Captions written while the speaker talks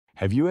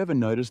Have you ever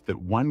noticed that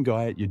one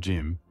guy at your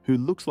gym who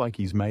looks like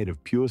he's made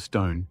of pure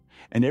stone,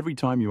 and every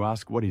time you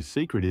ask what his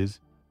secret is,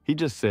 he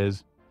just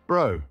says,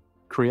 "Bro,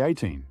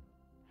 creatine."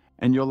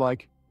 And you're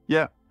like,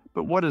 "Yeah,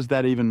 but what does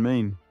that even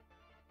mean?"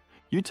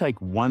 You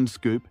take one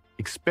scoop,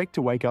 expect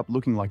to wake up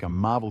looking like a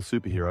Marvel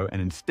superhero,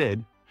 and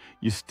instead,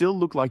 you still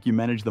look like you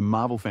manage the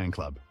Marvel fan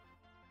club.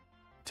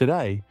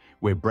 Today,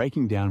 we're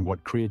breaking down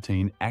what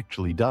creatine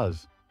actually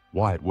does,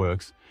 why it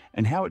works,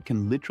 and how it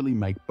can literally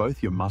make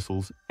both your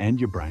muscles and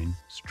your brain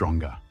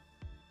stronger.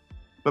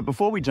 But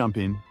before we jump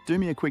in, do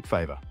me a quick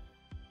favor.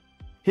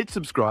 Hit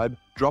subscribe,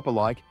 drop a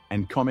like,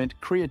 and comment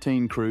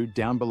Creatine Crew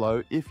down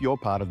below if you're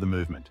part of the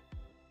movement.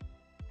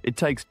 It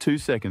takes 2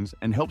 seconds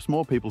and helps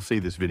more people see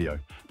this video.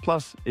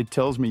 Plus, it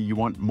tells me you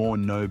want more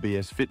no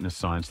BS fitness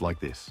science like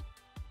this.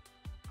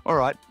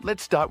 Alright,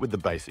 let's start with the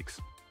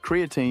basics.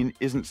 Creatine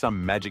isn't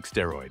some magic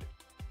steroid.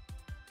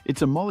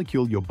 It's a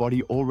molecule your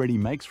body already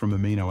makes from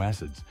amino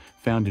acids,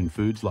 found in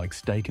foods like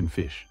steak and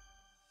fish.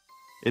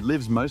 It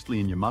lives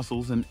mostly in your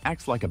muscles and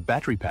acts like a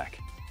battery pack.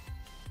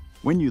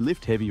 When you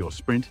lift heavy or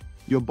sprint,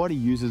 your body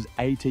uses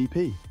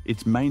ATP,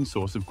 its main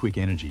source of quick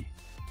energy.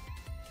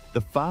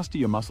 The faster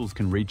your muscles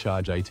can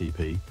recharge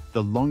ATP,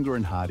 the longer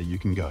and harder you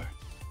can go.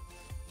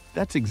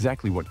 That's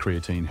exactly what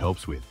creatine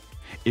helps with.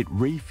 It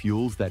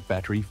refuels that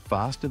battery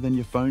faster than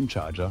your phone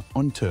charger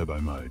on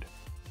turbo mode.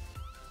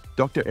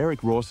 Dr.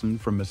 Eric Rawson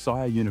from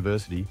Messiah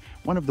University,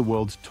 one of the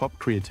world's top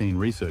creatine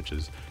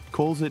researchers,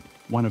 calls it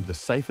one of the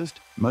safest,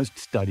 most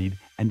studied,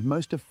 and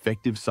most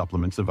effective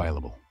supplements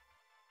available.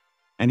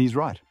 And he's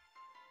right.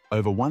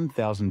 Over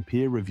 1,000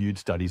 peer-reviewed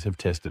studies have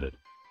tested it.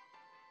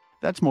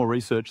 That's more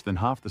research than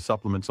half the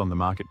supplements on the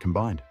market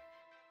combined.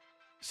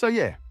 So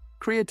yeah,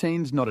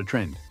 creatine's not a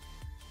trend.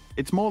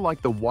 It's more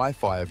like the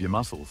Wi-Fi of your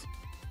muscles.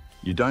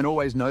 You don't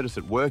always notice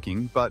it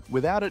working, but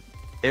without it,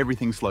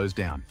 everything slows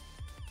down.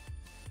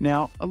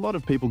 Now, a lot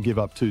of people give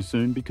up too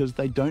soon because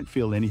they don't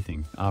feel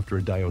anything after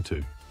a day or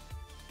two.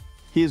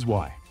 Here's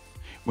why.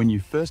 When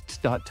you first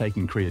start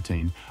taking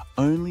creatine,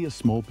 only a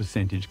small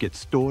percentage gets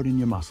stored in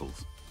your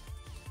muscles.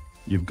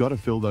 You've got to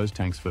fill those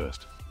tanks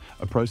first,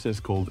 a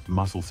process called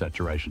muscle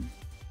saturation.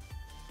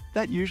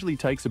 That usually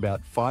takes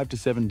about 5 to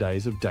 7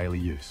 days of daily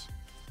use.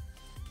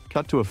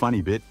 Cut to a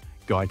funny bit,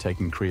 guy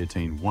taking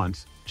creatine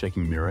once,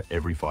 checking mirror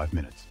every 5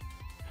 minutes.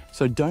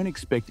 So don't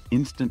expect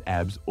instant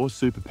abs or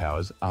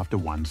superpowers after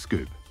one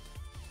scoop.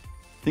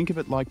 Think of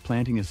it like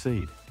planting a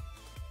seed.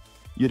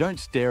 You don't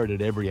stare at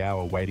it every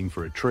hour waiting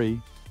for a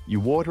tree. You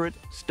water it,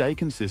 stay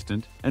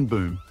consistent, and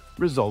boom,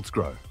 results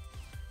grow.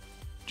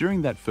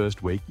 During that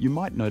first week, you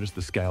might notice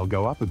the scale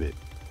go up a bit.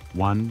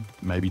 1,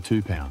 maybe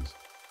 2 pounds.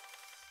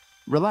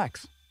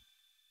 Relax.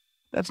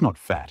 That's not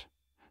fat.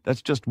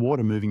 That's just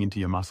water moving into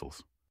your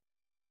muscles.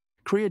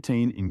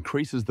 Creatine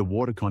increases the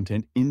water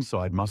content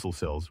inside muscle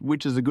cells,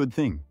 which is a good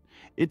thing.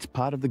 It's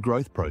part of the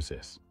growth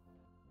process.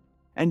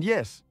 And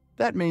yes,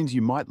 that means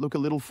you might look a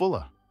little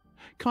fuller.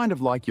 Kind of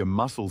like your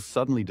muscles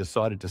suddenly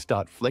decided to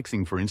start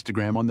flexing for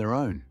Instagram on their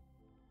own.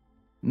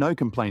 No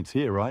complaints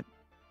here, right?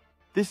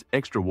 This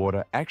extra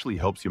water actually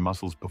helps your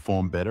muscles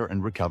perform better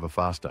and recover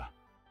faster.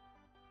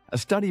 A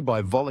study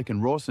by Volek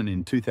and Rawson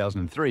in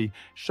 2003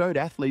 showed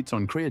athletes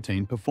on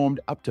creatine performed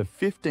up to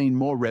 15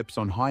 more reps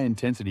on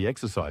high-intensity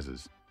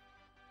exercises.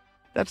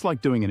 That's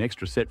like doing an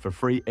extra set for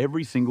free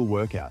every single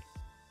workout.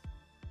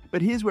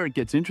 But here's where it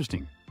gets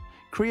interesting.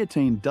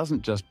 Creatine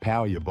doesn't just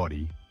power your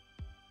body,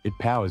 it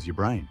powers your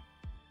brain.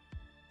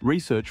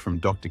 Research from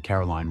Dr.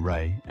 Caroline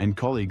Ray and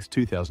colleagues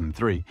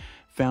 2003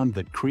 found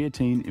that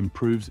creatine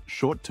improves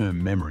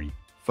short-term memory,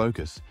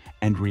 focus,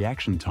 and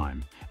reaction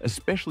time,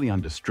 especially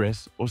under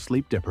stress or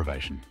sleep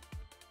deprivation.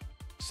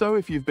 So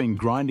if you've been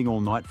grinding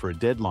all night for a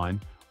deadline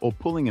or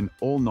pulling an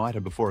all-nighter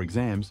before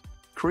exams,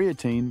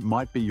 creatine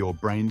might be your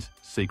brain's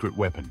secret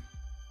weapon.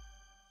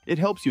 It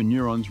helps your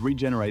neurons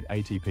regenerate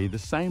ATP the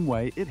same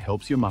way it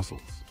helps your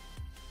muscles.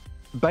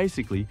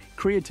 Basically,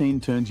 creatine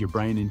turns your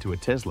brain into a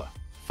Tesla,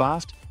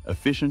 fast,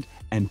 efficient,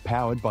 and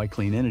powered by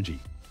clean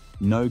energy.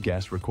 No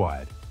gas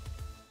required.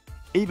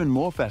 Even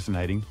more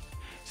fascinating,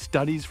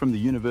 studies from the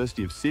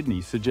University of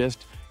Sydney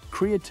suggest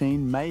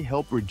creatine may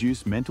help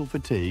reduce mental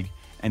fatigue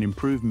and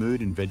improve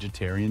mood in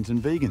vegetarians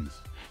and vegans,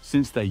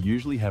 since they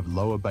usually have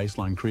lower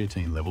baseline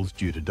creatine levels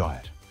due to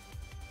diet.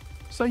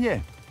 So yeah,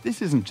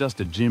 this isn't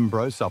just a gym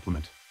bro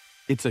supplement.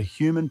 It's a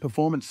human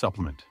performance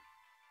supplement.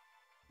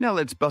 Now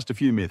let's bust a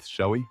few myths,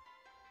 shall we?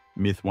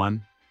 Myth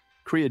 1.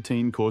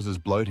 Creatine causes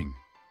bloating.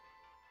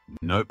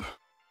 Nope.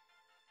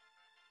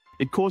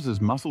 It causes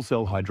muscle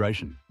cell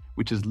hydration,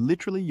 which is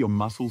literally your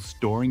muscles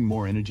storing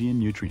more energy and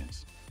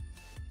nutrients.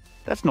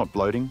 That's not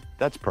bloating,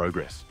 that's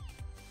progress.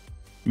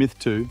 Myth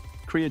 2.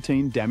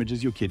 Creatine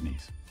damages your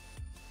kidneys.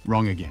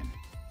 Wrong again.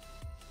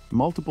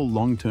 Multiple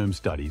long-term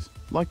studies,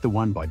 like the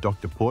one by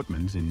Dr.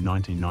 Portmans in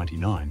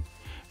 1999,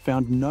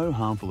 found no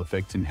harmful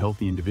effects in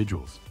healthy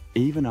individuals,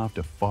 even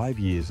after 5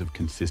 years of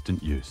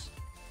consistent use.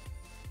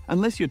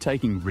 Unless you're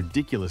taking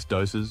ridiculous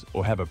doses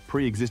or have a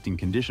pre-existing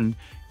condition,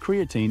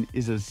 creatine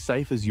is as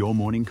safe as your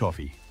morning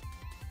coffee.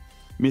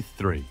 Myth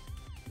 3.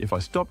 If I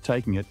stop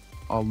taking it,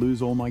 I'll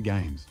lose all my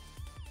gains.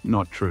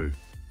 Not true.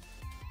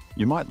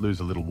 You might lose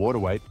a little water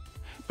weight,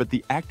 but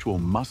the actual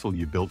muscle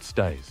you built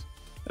stays,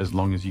 as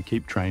long as you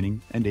keep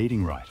training and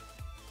eating right.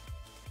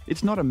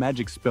 It's not a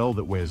magic spell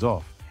that wears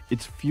off,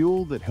 it's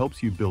fuel that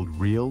helps you build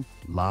real,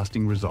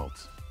 lasting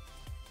results.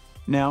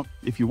 Now,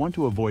 if you want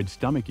to avoid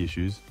stomach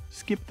issues,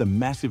 skip the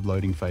massive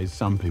loading phase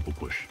some people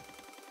push.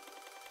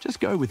 Just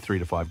go with 3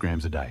 to 5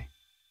 grams a day,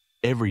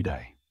 every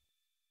day.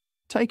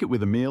 Take it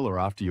with a meal or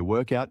after your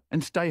workout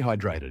and stay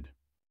hydrated.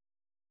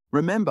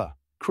 Remember,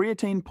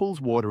 creatine pulls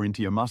water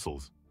into your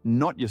muscles,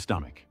 not your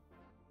stomach.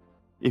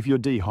 If you're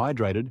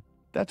dehydrated,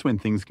 that's when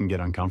things can get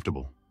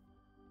uncomfortable.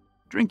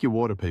 Drink your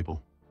water,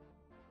 people.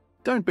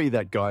 Don't be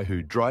that guy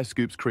who dry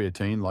scoops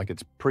creatine like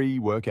it's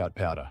pre-workout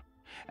powder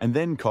and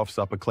then coughs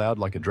up a cloud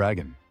like a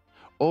dragon.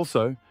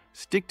 Also,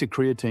 stick to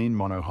creatine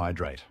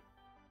monohydrate.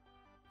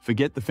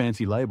 Forget the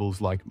fancy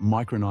labels like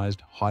micronized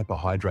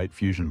hyperhydrate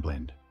fusion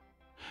blend.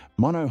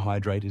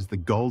 Monohydrate is the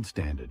gold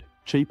standard,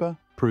 cheaper,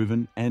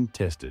 proven, and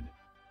tested.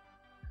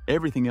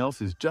 Everything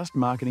else is just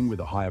marketing with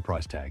a higher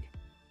price tag.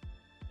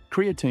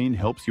 Creatine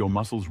helps your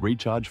muscles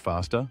recharge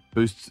faster,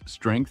 boosts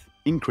strength,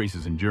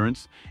 increases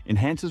endurance,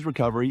 enhances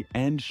recovery,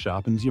 and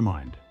sharpens your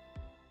mind.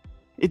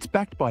 It's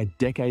backed by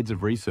decades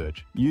of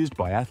research used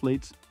by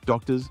athletes,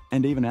 doctors,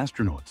 and even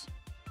astronauts.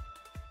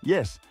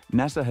 Yes,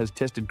 NASA has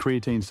tested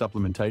creatine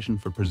supplementation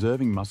for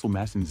preserving muscle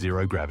mass in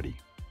zero gravity.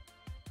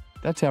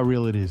 That's how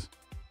real it is.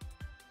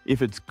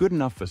 If it's good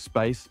enough for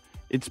space,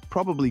 it's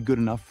probably good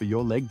enough for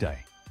your leg day.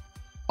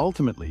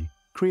 Ultimately,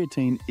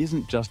 creatine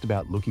isn't just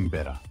about looking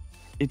better.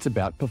 It's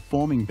about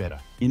performing better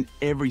in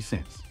every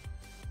sense.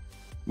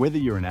 Whether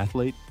you're an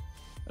athlete,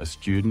 a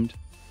student,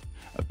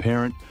 a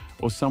parent,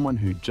 or someone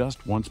who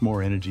just wants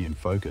more energy and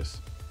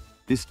focus,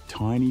 this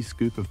tiny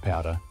scoop of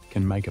powder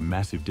can make a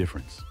massive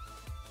difference.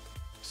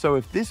 So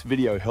if this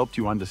video helped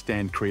you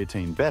understand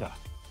creatine better,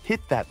 hit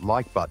that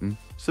like button,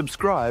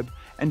 subscribe,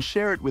 and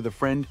share it with a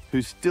friend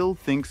who still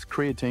thinks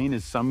creatine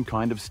is some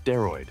kind of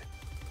steroid.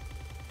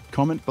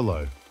 Comment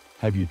below,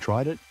 have you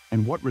tried it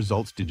and what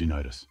results did you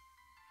notice?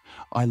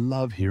 I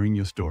love hearing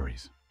your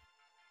stories.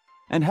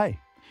 And hey,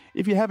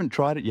 if you haven't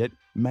tried it yet,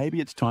 maybe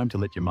it's time to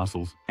let your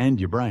muscles and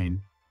your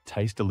brain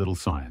taste a little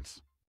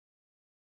science.